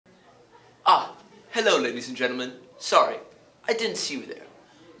Hello, ladies and gentlemen. Sorry, I didn't see you there.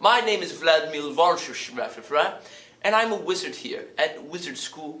 My name is Vladimir Varnshashvafra, and I'm a wizard here at Wizard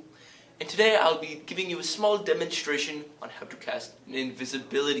School. And today I'll be giving you a small demonstration on how to cast an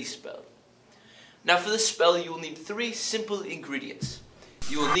invisibility spell. Now for this spell you will need 3 simple ingredients.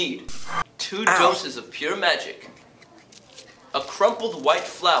 You will need 2 doses of pure magic, a crumpled white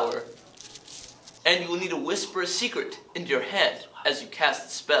flower, and you will need to whisper a secret into your hand as you cast the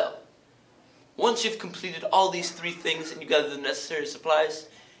spell. Once you've completed all these 3 things and you gather the necessary supplies,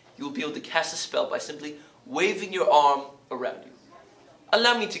 you will be able to cast a spell by simply waving your arm around you.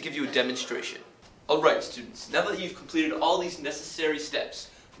 Allow me to give you a demonstration. Alright students, now that you've completed all these necessary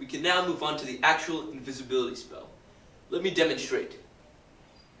steps, we can now move on to the actual invisibility spell. Let me demonstrate.